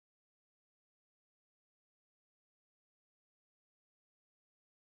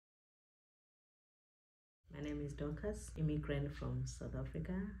My name is Dorcas, immigrant from South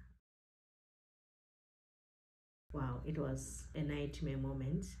Africa. Wow, it was a nightmare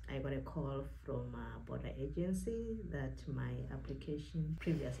moment. I got a call from a border agency that my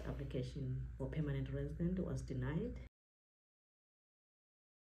previous application for permanent resident was denied.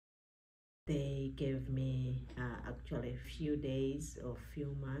 They gave me actually a few days or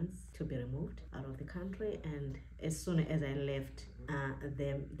few months to be removed out of the country, and as soon as I left,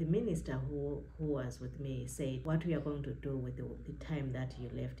 the minister who was with me said, what we are going to do with the time that you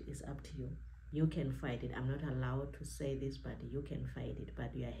left is up to you. You can fight it. I'm not allowed to say this, but you can fight it.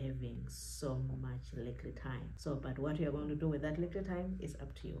 But you are having so much little time. But what you are going to do with that little time is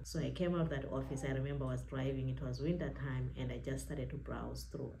up to you. So I came out of that office. I remember I was driving. It was winter time, and I just started to browse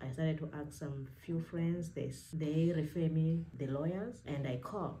through. I started to ask some few friends. They refer me the lawyers, and I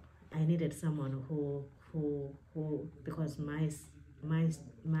call. I needed someone who because my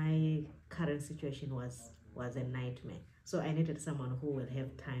current situation was a nightmare. So I needed someone who will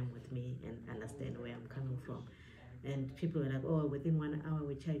have time with me and understand where I'm coming from. And people were like, oh, within 1 hour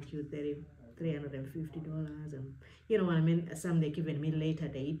we charge you $350, and you know what I mean. Some they given me later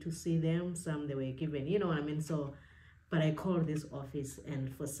date to see them, some they were given, you know what I mean. So but I called this office, and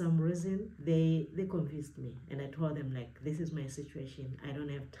for some reason they convinced me, and I told them, like, this is my situation. I don't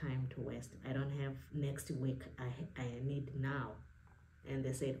have time to waste. I don't have next week. I need now. And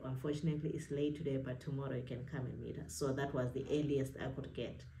they said, unfortunately, it's late today, but tomorrow you can come and meet us. So that was the earliest I could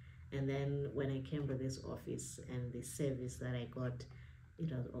get. And then when I came to this office and the service that I got,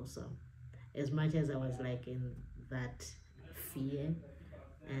 it was awesome. As much as I was like in that fear,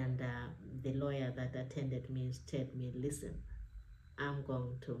 and the lawyer that attended me told me, listen, I'm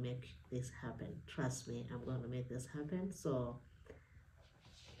going to make this happen. Trust me, I'm going to make this happen. So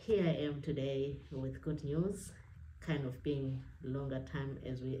here I am today with good news. Kind of being longer time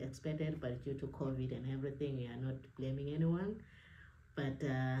as we expected, but due to COVID and everything, we are not blaming anyone. But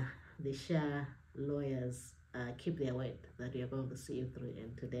the SHA lawyers keep their word that we are going to see you through,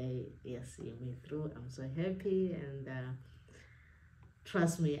 and today you are seeing me through. I'm so happy, and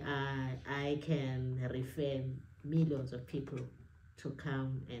trust me, I can refer millions of people to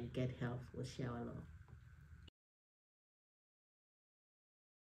come and get help with SHA law.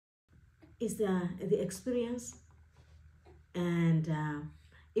 It's the experience. And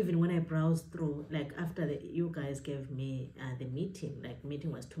even when I browsed through, like after you guys gave me the meeting, like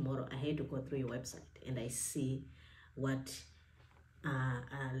meeting was tomorrow, I had to go through your website and I see what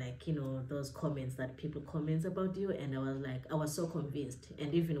like, you know, those comments that people comments about you, and I was so convinced.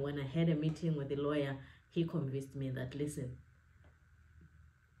 And even when I had a meeting with the lawyer, he convinced me that, listen,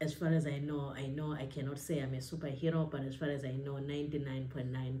 as far as I know I cannot say I'm a superhero, but as far as I know,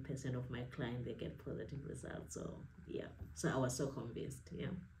 99.9% of my clients, they get positive results. So yeah, so I was so convinced.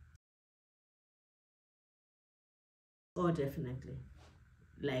 Yeah. Oh, definitely.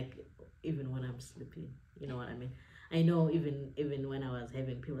 Like even when I'm sleeping, you know what I mean. I know even when I was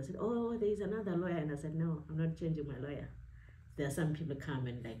having people said, oh, there is another lawyer, and I said, no, I'm not changing my lawyer. There are some people come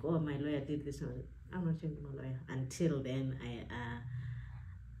and like, oh, my lawyer did this. I'm not changing my lawyer. Until then,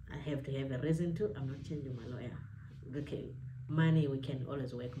 I have to have a reason to. I'm not changing my lawyer. Okay, money, we can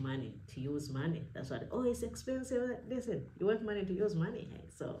always work money to use money. That's what. Oh, it's expensive. Listen, you work money to use money.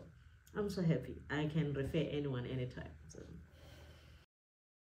 So I'm so happy. I can refer anyone anytime. So.